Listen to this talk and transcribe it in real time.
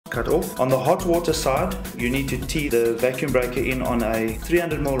cut off. On the hot water side, you need to tee the vacuum breaker in on a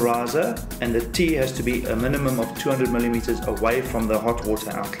 300mm riser, and the tee has to be a minimum of 200mm away from the hot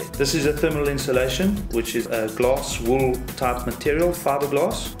water outlet. This is a thermal insulation, which is a glass wool type material,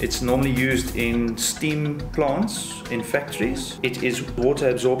 fiberglass. It's normally used in steam plants in factories. It is water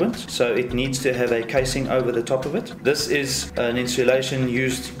absorbent, so it needs to have a casing over the top of it. This is an insulation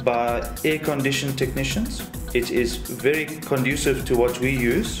used by air condition technicians. It is very conducive to what we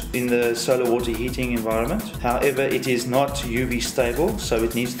use in the solar water heating environment. However, it is not UV stable, so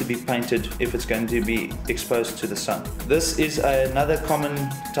it needs to be painted if it's going to be exposed to the sun. This is another common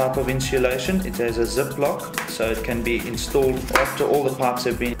type of insulation. It has a zip lock, so it can be installed after all the pipes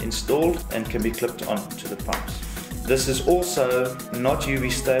have been installed and can be clipped onto the pipes. This is also not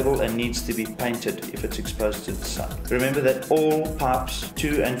UV stable and needs to be painted if it's exposed to the sun. Remember that all pipes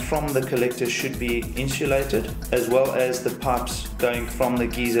to and from the collector should be insulated, as well as the pipes going from the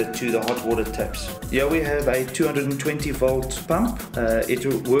geyser to the hot water taps. Here we have a 220 volt pump. It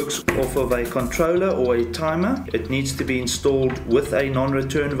works off of a controller or a timer. It needs to be installed with a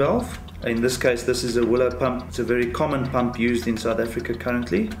non-return valve. In this case, this is a willow pump. It's a very common pump used in South Africa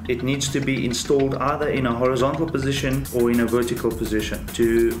currently. It needs to be installed either in a horizontal position or in a vertical position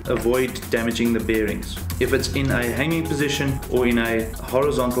to avoid damaging the bearings. If it's in a hanging position or in a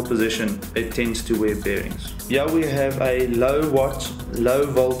horizontal position, it tends to wear bearings. Here we have a low watt, low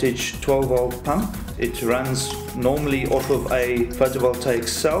voltage 12 volt pump. It runs normally off of a photovoltaic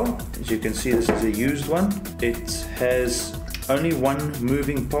cell. As you can see, this is a used one. It has only one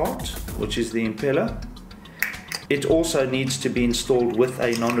moving part, which is the impeller. It also needs to be installed with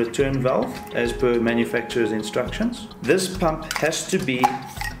a non-return valve as per manufacturer's instructions. This pump has to be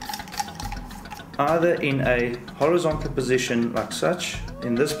either in a horizontal position like such,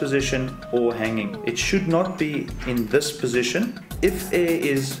 in this position, or hanging. It should not be in this position. If air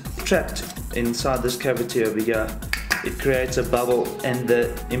is trapped inside this cavity over here, it creates a bubble and the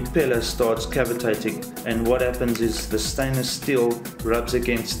impeller starts cavitating, and what happens is the stainless steel rubs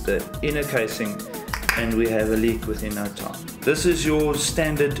against the inner casing and we have a leak within no time. This is your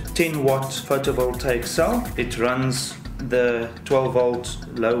standard 10 watt photovoltaic cell. It runs the 12 volt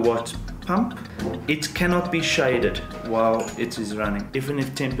low watt pump. It cannot be shaded while it is running. Even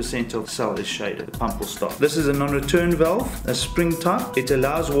if 10% of the cell is shaded, the pump will stop. This is a non-return valve, a spring type. It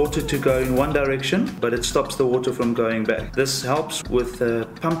allows water to go in one direction, but it stops the water from going back. This helps with the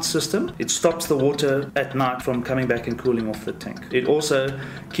pump system. It stops the water at night from coming back and cooling off the tank. It also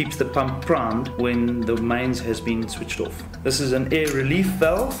keeps the pump primed when the mains has been switched off. This is an air relief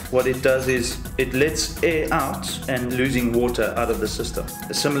valve. What it does is it lets air out and losing water out of the system.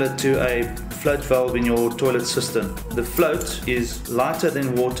 Similar to a float valve in your toilet system. The float is lighter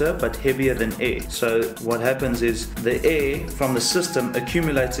than water but heavier than air. So what happens is the air from the system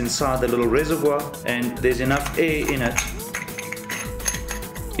accumulates inside the little reservoir, and there's enough air in it.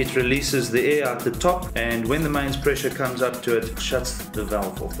 It releases the air out the top, and when the mains pressure comes up to it, shuts the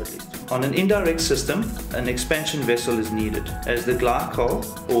valve off at least. On an indirect system, an expansion vessel is needed as the glycol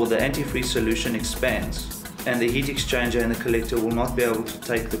or the antifreeze solution expands, and the heat exchanger and the collector will not be able to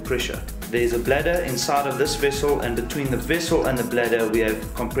take the pressure. There's a bladder inside of this vessel, and between the vessel and the bladder we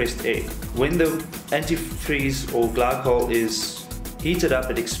have compressed air. When the antifreeze or glycol is heated up,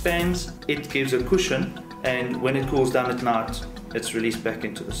 it expands, it gives a cushion, and when it cools down at night, it's released back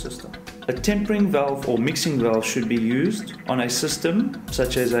into the system. A tempering valve or mixing valve should be used on a system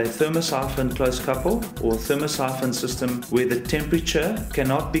such as a thermosiphon closed couple or thermosiphon system where the temperature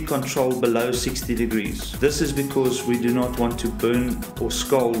cannot be controlled below 60 degrees. This is because we do not want to burn or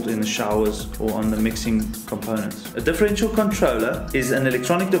scald in the showers or on the mixing components. A differential controller is an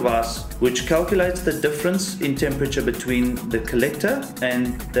electronic device which calculates the difference in temperature between the collector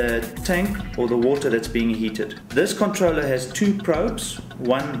and the tank or the water that's being heated. This controller has two probes,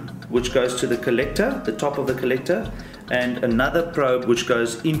 one which goes to the collector, the top of the collector, and another probe which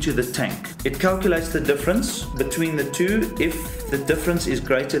goes into the tank. It calculates the difference between the two. If the difference is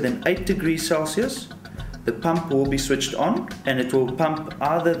greater than 8 degrees Celsius, the pump will be switched on and it will pump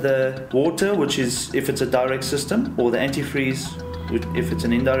either the water, which is if it's a direct system, or the antifreeze if it's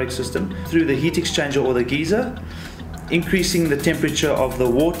an indirect system, through the heat exchanger or the geyser, increasing the temperature of the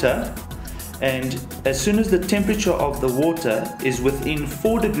water. And as soon as the temperature of the water is within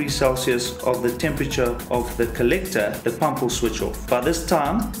 4 degrees Celsius of the temperature of the collector, the pump will switch off. By this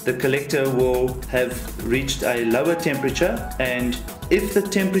time, the collector will have reached a lower temperature and If the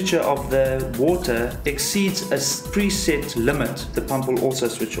temperature of the water exceeds a preset limit, the pump will also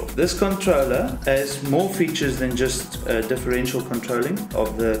switch off. This controller has more features than just differential controlling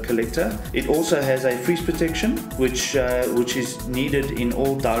of the collector. It also has a freeze protection, which is needed in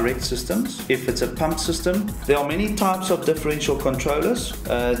all direct systems. If it's a pump system, there are many types of differential controllers.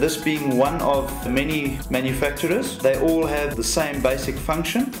 This being one of many manufacturers, they all have the same basic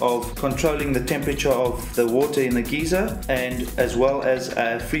function of controlling the temperature of the water in the geyser, and as well as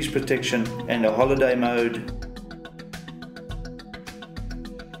a freeze protection and a holiday mode.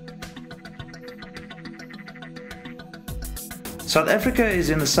 South Africa is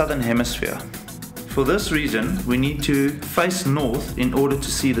in the southern hemisphere. For this reason, we need to face north in order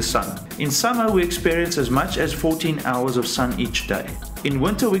to see the sun. In summer, we experience as much as 14 hours of sun each day. In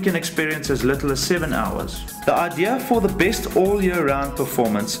winter, we can experience as little as 7 hours. The idea for the best all year round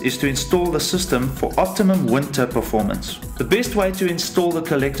performance is to install the system for optimum winter performance. The best way to install the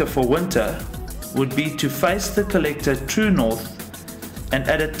collector for winter would be to face the collector true north and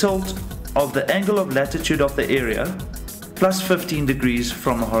at a tilt of the angle of latitude of the area plus 15 degrees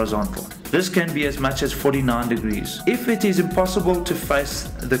from the horizontal. This can be as much as 49 degrees. If it is impossible to face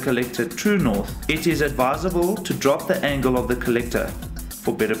the collector true north, it is advisable to drop the angle of the collector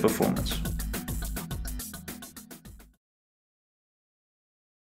for better performance.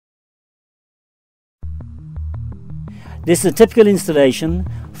 This is a typical installation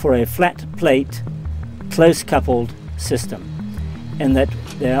for a flat plate close coupled system, in that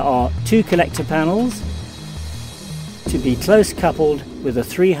there are two collector panels to be close coupled with a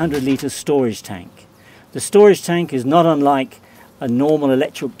 300 litre storage tank. The storage tank is not unlike a normal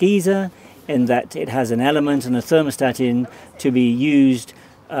electric geyser in that it has an element and a thermostat in to be used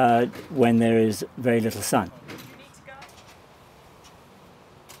when there is very little sun.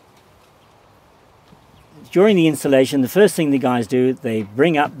 During the installation, the first thing the guys do, they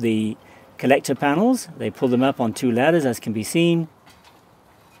bring up the collector panels, they pull them up on two ladders as can be seen.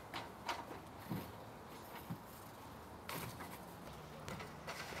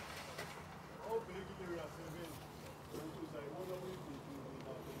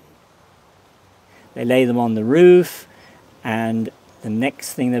 They lay them on the roof, and the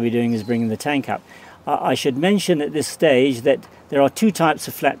next thing they'll be doing is bringing the tank up. I should mention at this stage that there are two types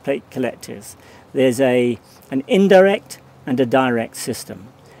of flat plate collectors. There's an indirect and a direct system.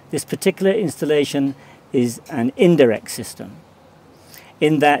 This particular installation is an indirect system,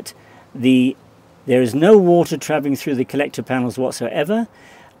 in that there is no water travelling through the collector panels whatsoever,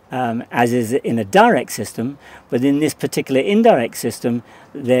 as is in a direct system, but in this particular indirect system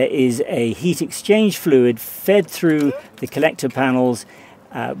there is a heat exchange fluid fed through the collector panels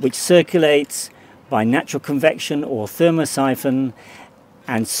which circulates by natural convection or thermo siphon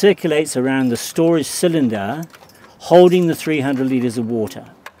and circulates around the storage cylinder holding the 300 litres of water.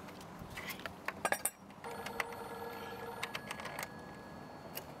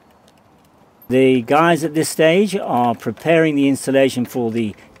 The guys at this stage are preparing the installation for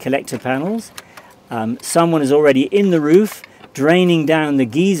the collector panels. Someone is already in the roof draining down the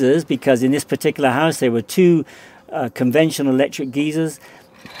geysers, because in this particular house there were two conventional electric geysers.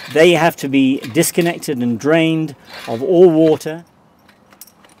 They have to be disconnected and drained of all water.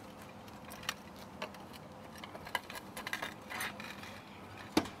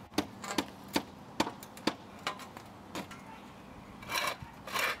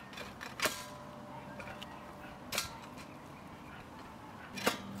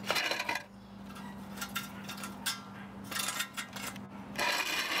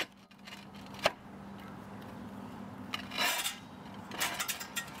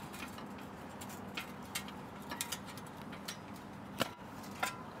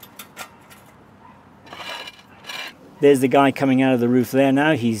 There's the guy coming out of the roof there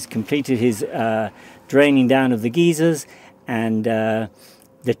now. He's completed his draining down of the geysers, and the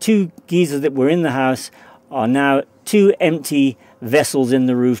two geysers that were in the house are now two empty vessels in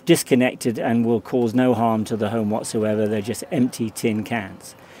the roof, disconnected, and will cause no harm to the home whatsoever. They're just empty tin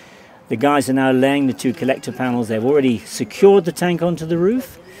cans. The guys are now laying the two collector panels. They've already secured the tank onto the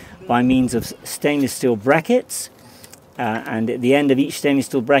roof by means of stainless steel brackets. And at the end of each stainless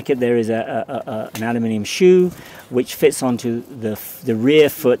steel bracket there is an aluminium shoe which fits onto the rear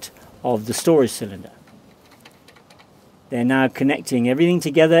foot of the storage cylinder. They're now connecting everything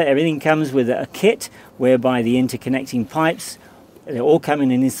together. Everything comes with a kit whereby the interconnecting pipes, they all come in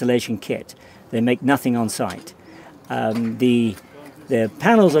an installation kit. They make nothing on site. The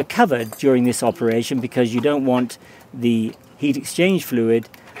panels are covered during this operation because you don't want the heat exchange fluid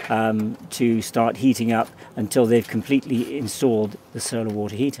to start heating up until they've completely installed the solar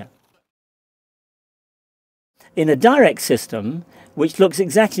water heater. In a direct system, which looks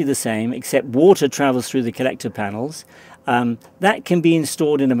exactly the same except water travels through the collector panels. That can be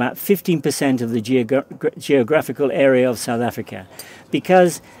installed in about 15% of the geographical area of South Africa,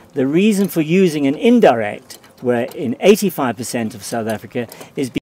 because the reason for using an indirect, where in 85% of South Africa, is